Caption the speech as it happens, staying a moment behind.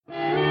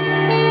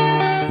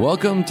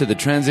Welcome to the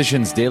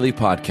Transitions Daily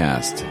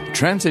podcast.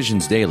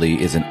 Transitions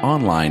Daily is an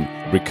online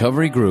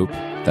recovery group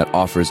that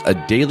offers a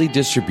daily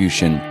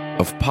distribution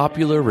of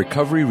popular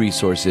recovery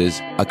resources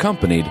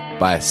accompanied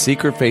by a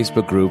secret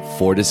Facebook group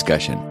for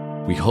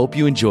discussion. We hope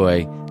you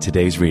enjoy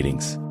today's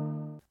readings.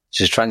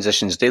 This is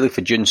Transitions Daily for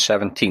June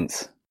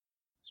 17th,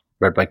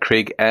 read by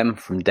Craig M.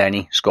 from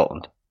Denny,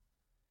 Scotland.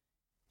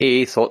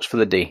 AA Thoughts for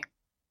the Day.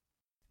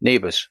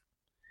 Neighbours.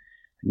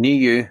 Near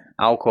you,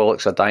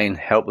 alcoholics are dying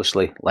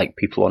helplessly like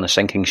people on a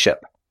sinking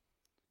ship.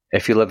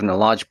 If you live in a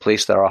large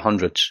place, there are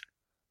hundreds,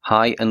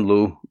 high and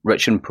low,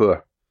 rich and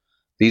poor.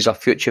 These are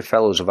future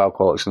fellows of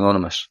Alcoholics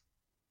Anonymous.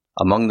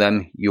 Among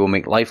them, you will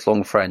make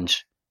lifelong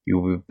friends. You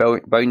will be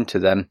bound to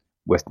them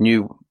with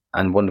new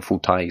and wonderful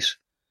ties.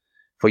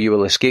 For you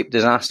will escape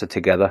disaster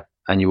together,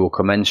 and you will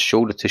commence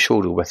shoulder to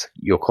shoulder with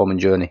your common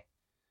journey.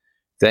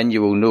 Then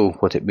you will know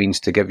what it means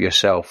to give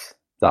yourself,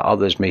 that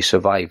others may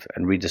survive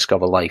and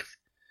rediscover life.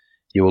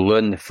 You will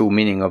learn the full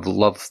meaning of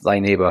love thy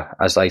neighbour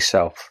as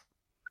thyself.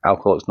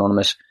 Alcoholics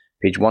Anonymous,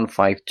 page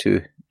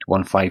 152 to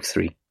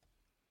 153.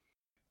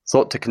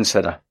 Thought to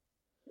consider.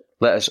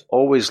 Let us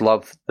always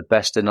love the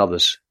best in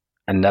others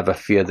and never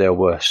fear their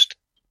worst.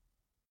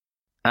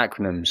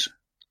 Acronyms.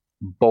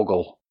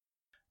 BOGGLE.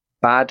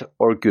 Bad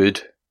or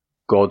good,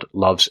 God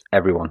loves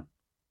everyone.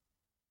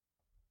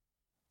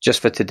 Just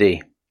for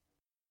today.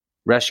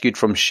 Rescued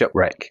from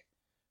shipwreck.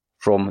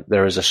 From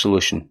There is a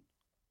Solution.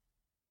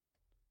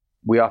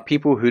 We are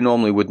people who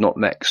normally would not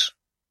mix.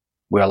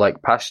 We are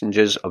like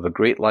passengers of a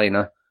great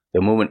liner the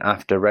moment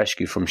after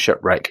rescue from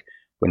shipwreck,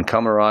 when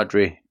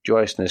camaraderie,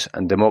 joyousness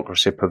and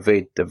democracy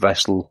pervade the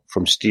vessel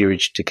from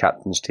steerage to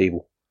captain's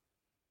table.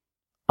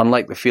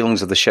 Unlike the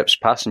feelings of the ship's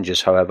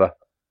passengers, however,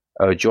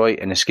 our joy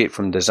in escape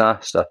from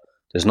disaster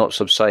does not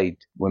subside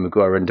when we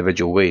go our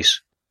individual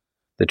ways.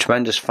 The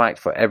tremendous fact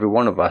for every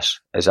one of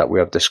us is that we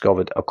have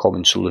discovered a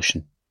common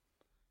solution.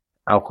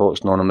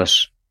 Alcoholics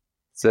Anonymous,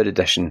 3rd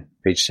edition,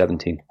 page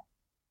 17.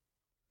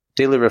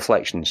 Daily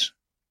Reflections.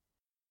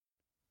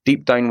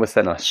 Deep down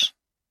within us.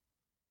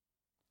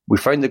 We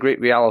found the great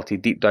reality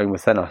deep down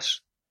within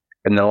us.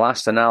 In the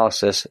last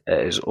analysis,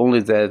 it is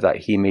only there that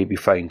he may be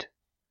found.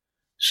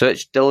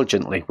 Search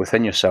diligently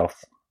within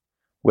yourself.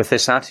 With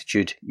this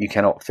attitude, you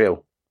cannot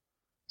fail.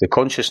 The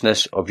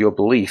consciousness of your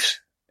beliefs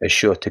is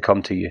sure to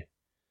come to you.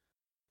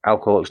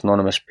 Alcoholics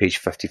Anonymous, page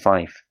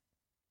 55.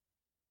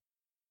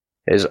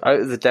 It is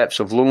out of the depths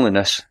of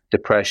loneliness,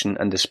 depression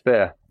and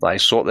despair that I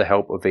sought the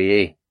help of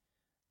AA.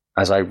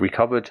 As I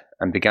recovered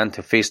and began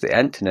to face the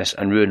emptiness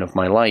and ruin of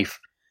my life,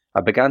 I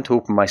began to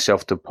open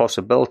myself to the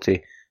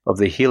possibility of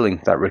the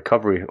healing that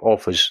recovery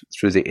offers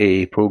through the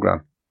AA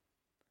program.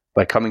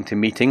 By coming to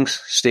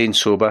meetings, staying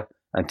sober,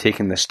 and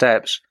taking the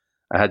steps,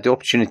 I had the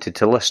opportunity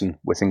to listen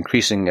with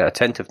increasing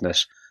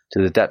attentiveness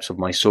to the depths of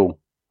my soul.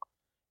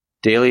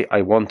 Daily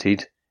I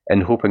wanted,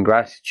 in hope and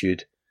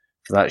gratitude,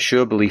 for that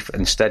sure belief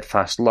and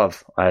steadfast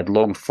love I had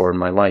longed for in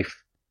my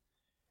life.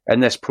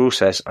 In this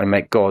process I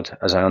met God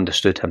as I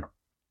understood him.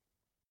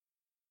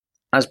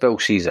 As Bill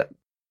sees it,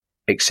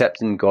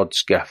 accepting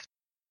God's gift.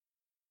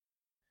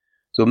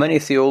 Though many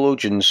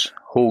theologians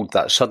hold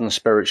that sudden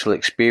spiritual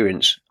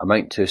experience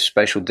amount to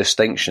special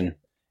distinction,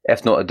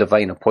 if not a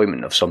divine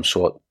appointment of some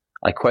sort,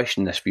 I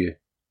question this view.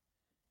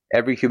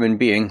 Every human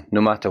being, no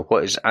matter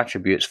what his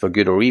attributes for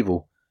good or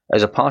evil,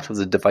 is a part of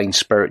the divine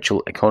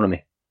spiritual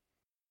economy.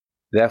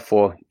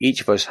 Therefore,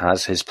 each of us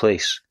has his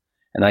place,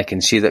 and I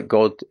can see that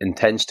God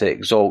intends to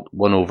exalt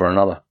one over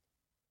another.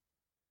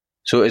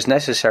 So it is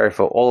necessary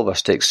for all of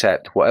us to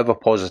accept whatever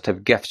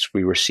positive gifts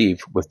we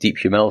receive with deep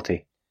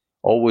humility,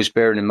 always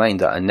bearing in mind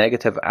that our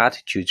negative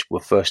attitudes were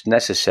first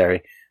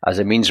necessary as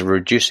a means of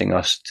reducing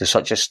us to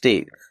such a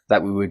state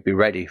that we would be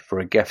ready for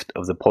a gift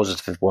of the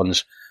positive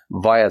ones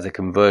via the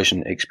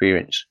conversion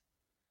experience.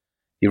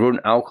 Your own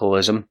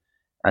alcoholism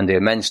and the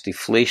immense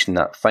deflation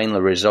that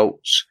finally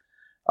results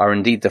are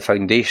indeed the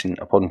foundation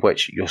upon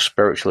which your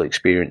spiritual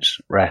experience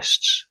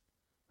rests.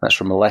 That's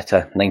from a letter,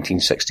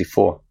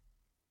 1964.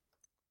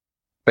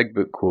 Big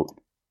Book quote.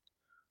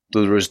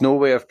 Though there is no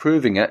way of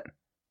proving it,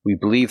 we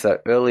believe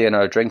that early in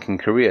our drinking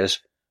careers,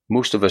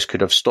 most of us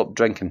could have stopped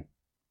drinking,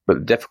 but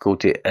the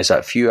difficulty is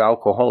that few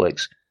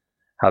alcoholics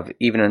have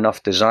even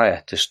enough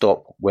desire to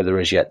stop where there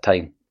is yet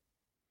time.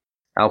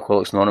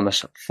 Alcoholics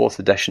Anonymous, 4th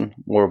edition,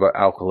 More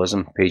About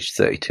Alcoholism, page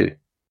 32.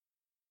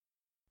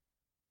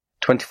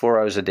 24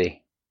 hours a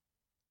day.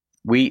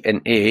 We in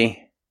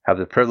AA have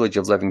the privilege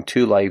of living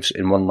 2 lives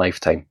in one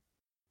lifetime.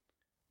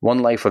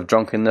 One life of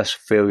drunkenness,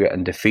 failure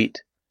and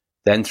defeat,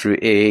 then through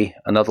AA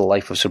another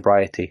life of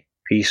sobriety,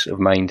 peace of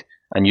mind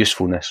and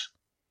usefulness.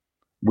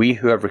 We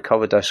who have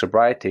recovered our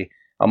sobriety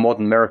are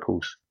modern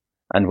miracles,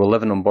 and we're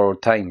living on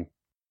borrowed time.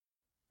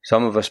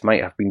 Some of us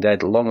might have been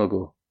dead long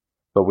ago,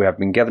 but we have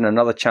been given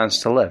another chance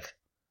to live.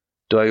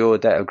 Do I owe a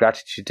debt of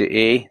gratitude to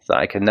AA that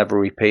I can never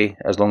repay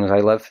as long as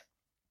I live?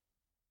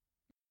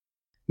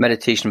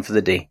 Meditation for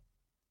the day.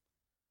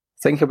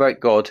 Think about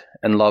God,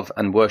 and love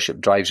and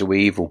worship drives away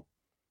evil.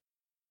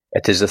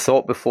 It is the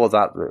thought before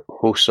that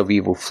hosts of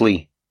evil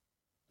flee.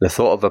 The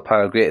thought of a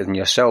power greater than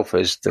yourself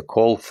is the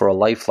call for a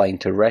lifeline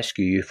to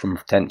rescue you from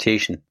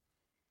temptation.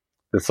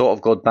 The thought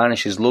of God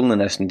banishes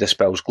loneliness and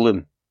dispels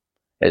gloom.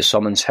 It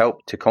summons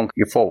help to conquer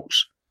your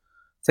faults.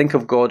 Think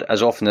of God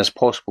as often as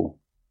possible.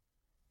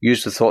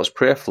 Use the thoughts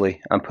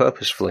prayerfully and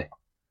purposefully.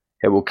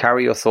 It will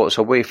carry your thoughts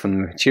away from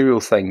the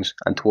material things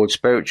and towards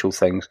spiritual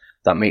things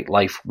that make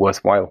life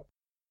worthwhile.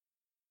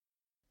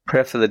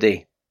 Prayer for the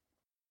day.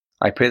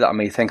 I pray that I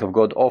may think of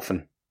God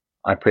often.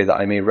 I pray that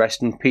I may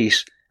rest in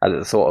peace at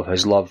the thought of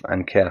His love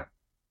and care.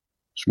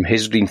 It's from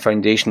His Green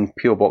Foundation,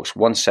 P.O. Box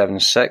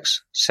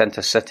 176,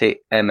 Centre City,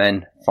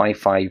 MN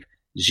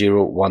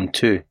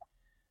 55012.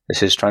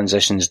 This is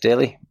Transitions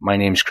Daily. My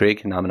name's Craig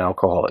and I'm an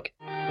alcoholic.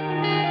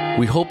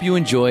 We hope you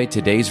enjoyed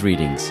today's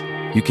readings.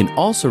 You can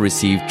also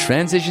receive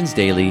Transitions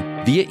Daily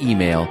via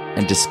email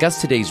and discuss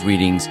today's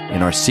readings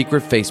in our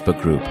secret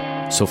Facebook group.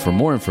 So for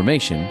more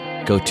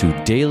information, go to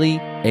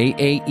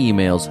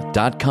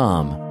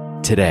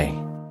dailyaaemails.com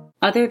today.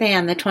 Other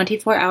than the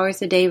 24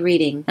 hours a day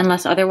reading,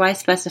 unless otherwise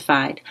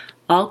specified,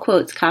 all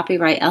quotes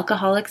copyright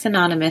Alcoholics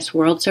Anonymous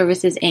World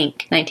Services,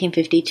 Inc.,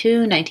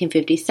 1952,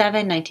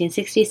 1957,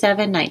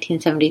 1967,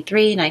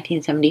 1973,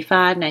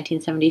 1975,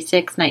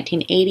 1976,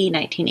 1980,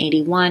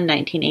 1981,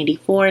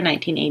 1984,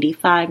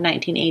 1985,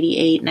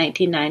 1988,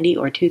 1990,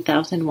 or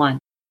 2001.